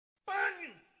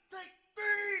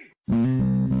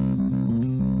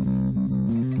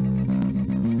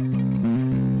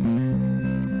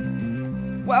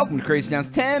Welcome to Crazy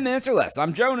Town's 10 Minutes or Less.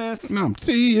 I'm Jonas. And I'm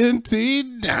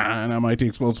TNT Don. I'm IT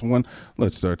Explosive One.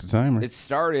 Let's start the timer. It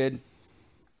started.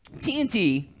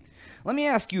 TNT, let me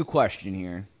ask you a question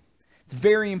here. It's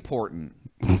very important.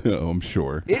 Oh, I'm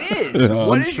sure. It is.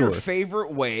 What is your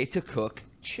favorite way to cook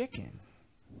chicken?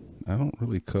 I don't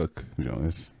really cook,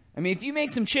 Jonas. I mean, if you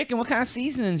make some chicken, what kind of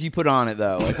seasonings you put on it,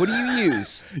 though? Like, what do you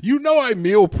use? You know I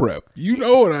meal prep. You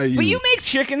know what I use. But you make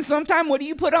chicken sometime. What do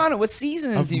you put on it? What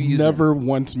seasonings do you use? I've never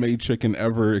once made chicken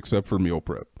ever except for meal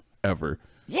prep. Ever.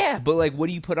 Yeah, but like, what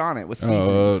do you put on it? What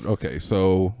seasonings? Okay,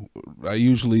 so I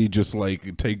usually just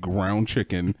like take ground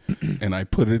chicken and I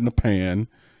put it in the pan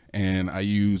and I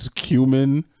use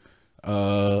cumin,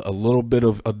 a little bit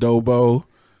of adobo.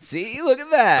 See, look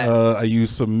at that. I use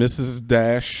some Mrs.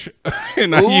 Dash,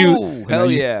 and I use some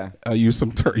hell yeah. I use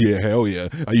some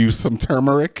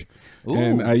turmeric,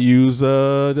 and I use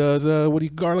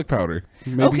garlic powder.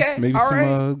 Maybe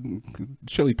some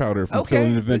chili powder from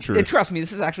Feeling Adventurous. Trust me,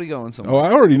 this is actually going somewhere. Oh,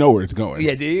 I already know where it's going.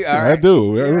 Yeah, do you? All right. I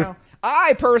do. You know,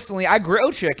 I personally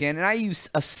grill chicken, and I use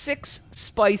a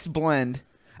 6-spice blend.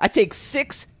 I take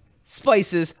 6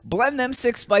 spices, blend them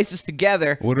 6 spices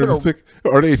together. What are the 6?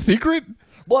 Are they secret?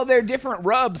 Well, they're different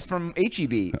rubs from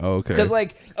HEB. Oh, okay. Because,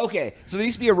 so there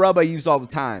used to be a rub I used all the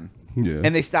time. Yeah.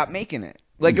 And they stopped making it.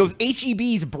 Like, it was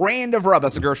HEB's brand of rub.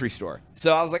 That's a grocery store.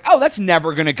 So I was like, oh, that's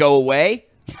never going to go away.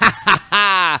 Ha, ha,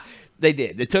 ha. They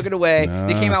did. They took it away.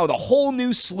 They came out with a whole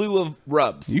new slew of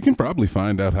rubs. You can probably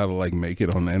find out how to, make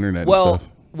it on the internet and stuff.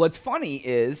 What's funny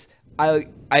is I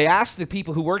asked the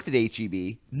people who worked at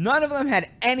HEB. None of them had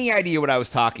any idea what I was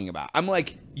talking about. I'm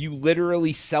like, you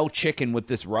literally sell chicken with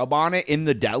this rub on it in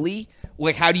the deli?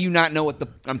 Like, how do you not know what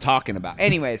I'm talking about?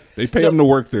 Anyways. They pay them to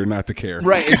work there, not to care.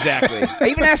 Right, exactly. I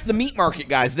even asked the meat market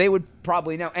guys. They would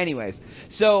probably know. Anyways,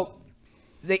 so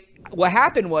what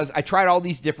happened was I tried all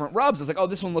these different rubs. I was like, oh,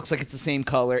 this one looks like it's the same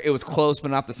color. It was close, but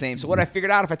not the same. So what I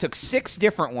figured out, if I took 6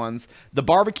 different ones, the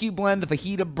barbecue blend, the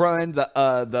fajita blend,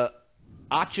 the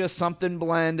Acha something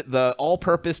blend, the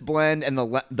all-purpose blend, and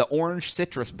the orange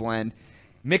citrus blend,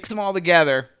 mix them all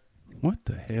together. What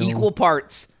the hell? Equal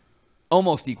parts.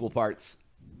 Almost equal parts.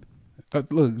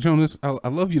 Look, Jonas, I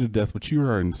love you to death, but you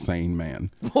are an insane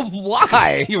man.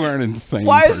 Why? You are an insane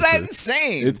Why person. is that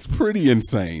insane? It's pretty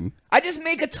insane. I just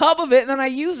make a tub of it, and then I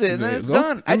use it, and then it's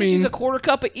done. I just use a quarter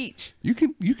cup of each. You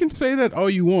can say that all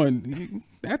you want.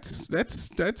 That's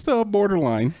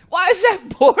borderline. Why is that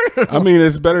borderline? I mean,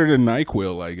 it's better than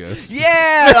Nyquilled, I guess.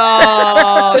 Yeah.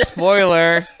 Oh,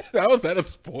 spoiler. How was that a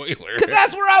spoiler? Because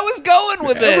that's where I was going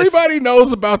with this. Everybody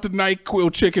knows about the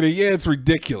Nyquilled chicken, and yeah, it's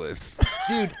ridiculous.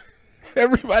 Dude.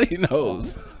 Everybody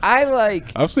knows.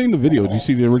 I've seen the video. Did you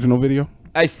see the original video?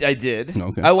 I did.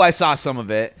 Okay. Oh, I saw some of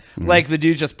it. Like the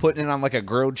dude just putting it on like a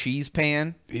grilled cheese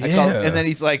pan. Yeah. And then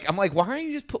he's like, I'm like, why don't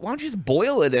you just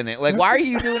boil it in it? Like, why are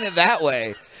you doing it that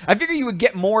way? I figure you would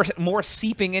get more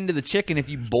seeping into the chicken if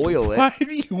you boil it. Why do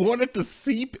you want it to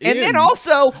seep in? And then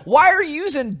also, why are you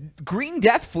using Green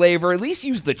Death flavor? At least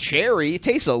use the cherry. It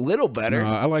tastes a little better.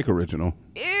 I like original.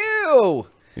 Ew.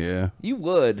 Yeah. You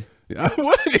would.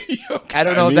 What? Okay. I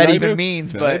don't know what that even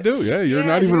means, but I do. Yeah, you're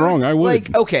not even wrong. I would.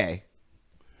 Like, okay.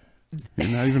 You're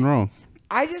not even wrong.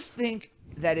 I just think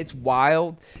that it's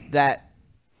wild that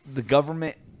the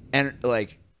government and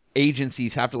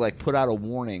agencies have to put out a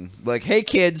warning, like, "Hey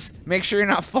kids, make sure you're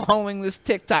not following this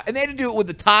TikTok." And they had to do it with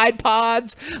the Tide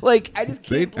Pods. Like, I just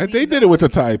can't. They did it with the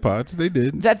Tide Pods. They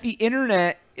did. That the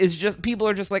internet is just, people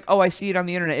are just like, "Oh, I see it on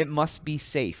the internet. It must be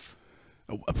safe."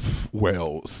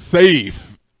 Well,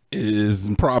 safe is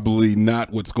probably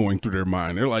not what's going through their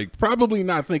mind. They're probably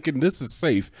not thinking this is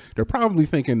safe. They're probably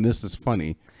thinking this is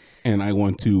funny, and I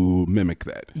want to mimic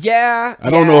that. Yeah. I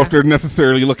don't know if they're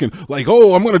necessarily looking like,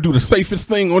 oh, I'm going to do the safest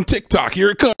thing on TikTok. Here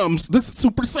it comes. This is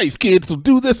super safe, kids. So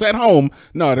do this at home.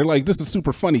 No, they're like, this is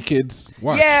super funny, kids.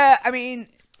 Watch. Yeah, I mean,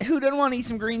 who doesn't want to eat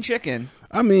some green chicken?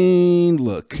 I mean,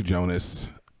 look,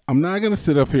 Jonas, I'm not going to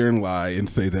sit up here and lie and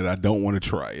say that I don't want to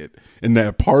try it. And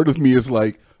that part of me is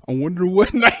like, I wonder what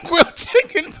Nyquilled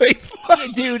chicken tastes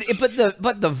like. Dude, but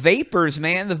the vapors,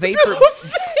 man. The vapor.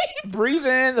 Breathe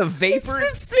in the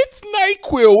vapors. It's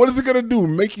Nyquilled. What is it going to do?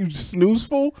 Make you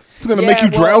snoozeful? It's going to make you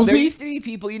drowsy? There used to be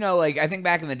people, I think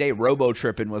back in the day,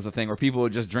 robo-tripping was a thing where people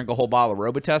would just drink a whole bottle of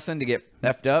Robitussin to get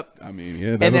effed up. I mean,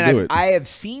 yeah, that'll do it. I have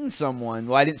seen someone,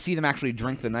 well, I didn't see them actually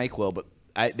drink the Nyquilled, but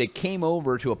they came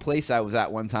over to a place I was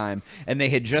at one time, and they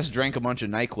had just drank a bunch of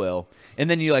NyQuil, and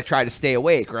then you try to stay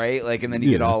awake, right? And then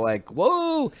you get all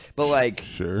whoa, but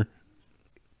sure,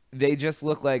 they just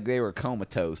looked like they were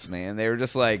comatose, man. They were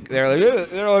just it's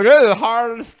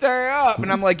hard to stay up,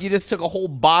 and I'm like, you just took a whole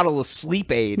bottle of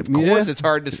sleep aid. Of course, it's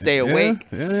hard to stay awake.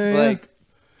 Yeah.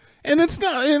 And it's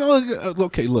not, you know,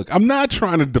 okay, look, I'm not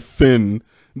trying to defend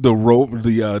the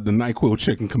Nyquilled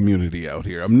chicken community out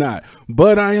here. I'm not.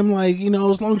 But I am like, you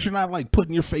know, as long as you're not like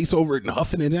putting your face over it and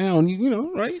huffing it down, you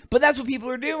know, right? But that's what people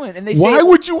are doing. And they Why say,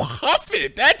 would you huff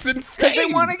it? That's insane. because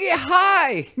they want to get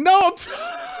high. No,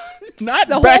 not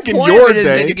The back in whole point your of it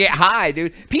day. is to get high,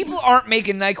 dude. People aren't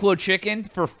making Nyquilled chicken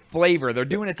for flavor. They're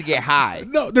doing it to get high.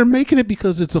 No, they're making it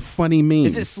because it's a funny meme.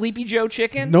 Is it Sleepy Joe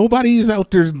chicken? Nobody's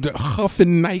out there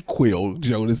huffing NyQuil,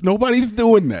 Jonas. Nobody's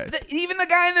doing that. Even the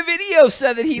guy in the video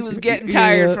said that he was getting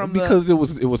tired from because it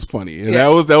was funny, and that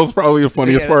was probably the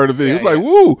funniest part of the video. It's like,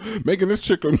 woo, making this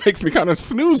chicken makes me kind of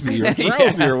snoozy or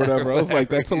drowsy or whatever. I was like,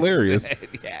 that's hilarious.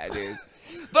 Yeah, dude.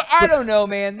 But I don't know,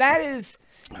 man. That is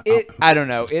it. I don't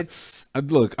know. It's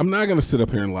look. I'm not gonna sit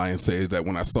up here and lie and say that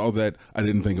when I saw that, I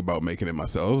didn't think about making it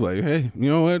myself. I was like, hey, you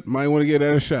know what? Might want to get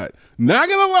that a shot. Not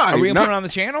gonna lie. Are we gonna put it on the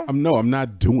channel? I'm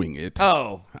not doing it.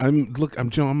 Oh, I'm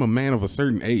Joe. I'm a man of a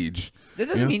certain age. That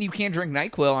doesn't mean you can't drink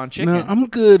NyQuil on chicken. No, I'm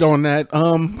good on that.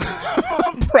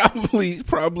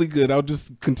 Probably good. I'll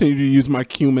just continue to use my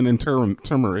cumin and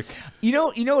turmeric. You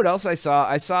know what else I saw?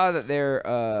 I saw that there,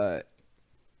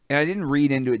 and I didn't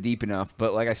read into it deep enough,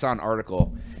 but like I saw an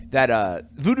article that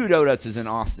Voodoo Donuts is in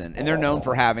Austin, and they're known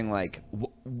for having like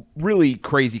really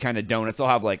crazy kind of donuts. They'll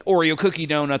have like Oreo cookie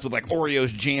donuts with like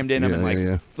Oreos jammed in them, and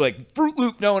like Fruit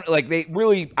Loop donut, like they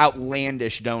really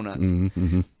outlandish donuts.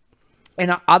 Mm-hmm.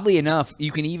 And oddly enough,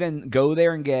 you can even go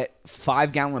there and get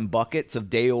 5-gallon buckets of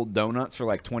day-old donuts for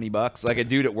like $20. Like a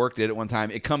dude at work did it one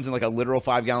time. It comes in like a literal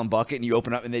 5-gallon bucket, and you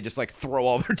open up, and they just like throw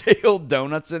all their day-old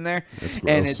donuts in there. That's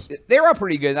gross. And they were all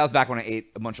pretty good. That was back when I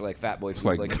ate a bunch of like Fat Boy It's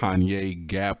food. like Kanye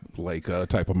Gap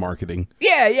type of marketing.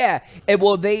 Yeah. And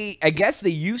well, I guess they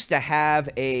used to have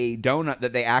a donut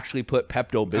that they actually put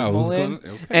Pepto-Bismol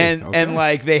in, and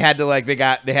like they had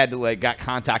to got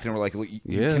contacted and were like,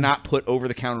 you cannot put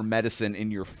over-the-counter medicine in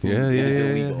your food. It's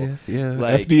illegal. Yeah.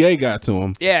 Like, FDA got to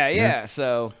him. Yeah.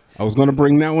 So I was going to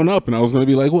bring that one up, and I was going to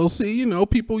be like, well, see, you know,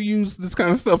 people use this kind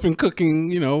of stuff in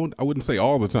cooking, you know, I wouldn't say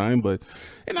all the time, but,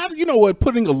 you know what,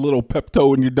 putting a little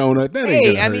Pepto in your donut, that ain't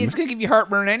gonna hurt. It's going to give you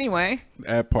heartburn anyway.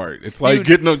 That part. It's like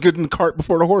getting the cart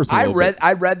before the horse. I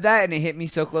read that, and it hit me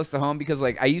so close to home because,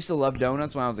 like, I used to love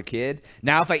donuts when I was a kid.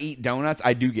 Now, if I eat donuts,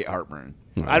 I do get heartburn.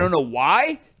 I don't know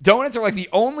why. Donuts are, like, the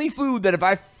only food that if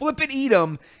I flip and eat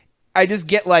them, I just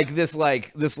get, like, this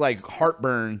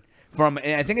heartburn from,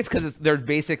 and I think it's because they're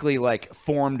basically, like,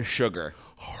 formed sugar.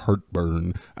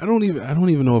 Heartburn. I don't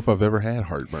even know if I've ever had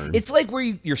heartburn. It's like where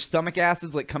your stomach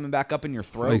acid's, like, coming back up in your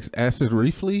throat. Like acid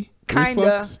reflux?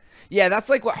 Kinda. Yeah, that's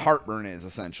like what heartburn is,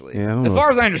 essentially. Yeah, as far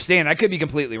as I understand, I could be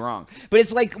completely wrong. But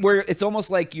it's like where it's almost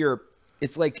like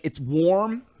it's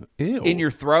warm in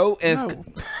your throat.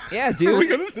 And yeah, dude. Are we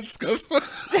gonna discuss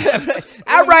that?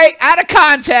 All right, out of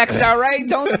context. All right,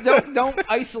 don't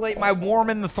isolate my warm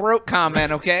in the throat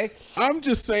comment. Okay. I'm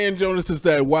just saying, Jonas, is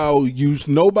that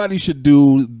nobody should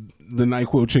do the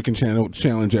NyQuil chicken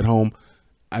challenge at home.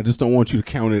 I just don't want you to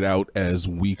count it out as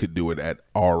we could do it at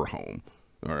our home.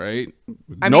 All right.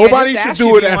 Nobody should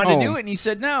do it at home. To do it, and you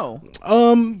said no.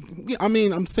 I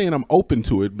mean, I'm saying I'm open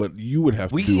to it, but you would have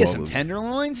to. We do can get all some of it.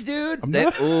 Tenderloins, dude.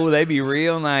 They'd be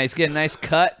real nice. Get a nice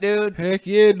cut, dude. Heck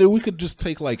yeah, dude. We could just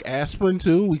take like aspirin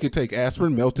too. We could take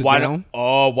aspirin, melt it down.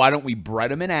 Why don't we bread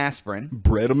them in aspirin?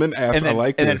 Bread them in aspirin. I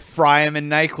like this. And then fry them in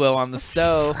NyQuil on the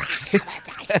stove.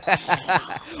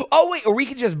 Oh wait, or we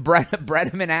could just bread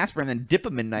them in aspirin and then dip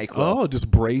them in NyQuil. Oh, just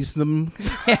braise them.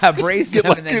 Yeah, braise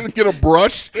them. Get a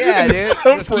brush. Yeah, dude.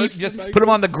 Just put them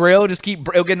on the grill.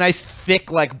 It'll get a nice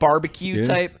thick like barbecue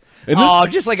type.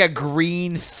 And just like a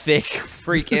green thick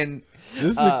freaking.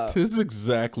 This is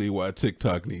exactly why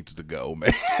TikTok needs to go,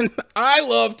 man. I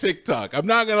love TikTok. I'm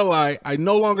not gonna lie. I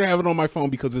no longer have it on my phone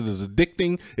because it is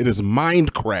addicting. It is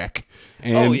mind crack.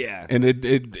 And,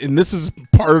 and this is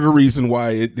part of the reason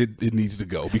why it needs to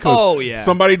go, because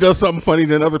somebody does something funny,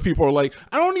 then other people are like,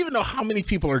 I don't even know how many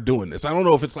people are doing this. I don't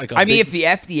know if it's like I mean, if the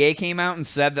FDA came out and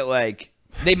said that, like,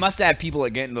 they must have people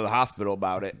that get into the hospital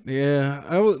about it. Yeah,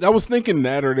 I was thinking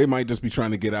that, or they might just be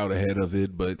trying to get out ahead of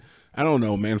it, but I don't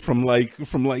know, man. From like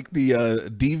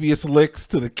the Devious Licks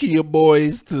to the Kia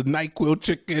Boys to NyQuil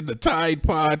chicken, the Tide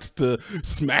Pods to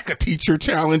Smack a Teacher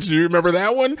challenge. Do you remember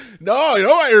that one? No,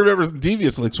 I remember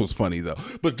Devious Licks was funny though,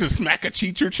 but the Smack a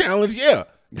Teacher challenge, yeah,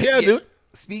 dude.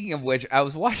 Speaking of which, I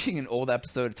was watching an old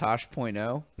episode of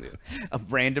Tosh.0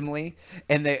 randomly,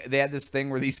 and they had this thing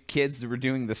where these kids were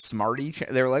doing the Smartie.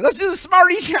 They were like, "Let's do the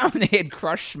Smartie challenge." And they had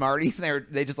crushed Smarties, and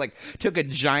they just like took a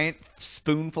giant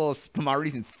spoonful of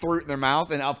Smarties and threw it in their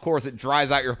mouth, and of course it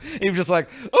dries out your. And you're just like,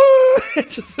 oh,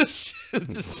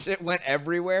 just shit went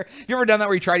everywhere. Have you ever done that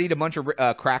where you try to eat a bunch of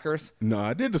crackers? No,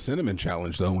 I did the cinnamon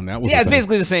challenge though when that was. Yeah, it's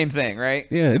basically the same thing, right?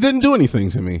 Yeah, it didn't do anything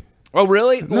to me. Oh,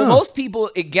 really? No. Well, most people,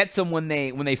 it gets them when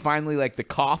they finally, like, the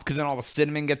cough, because then all the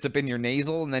cinnamon gets up in your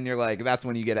nasal, and then you're like, that's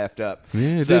when you get effed up.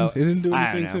 Yeah, it didn't do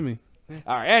anything to me.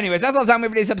 All right, anyways, that's all the time we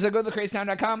have for today's episode. Go to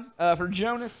thecrazetown.com for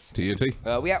Jonas.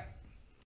 TNT. We out.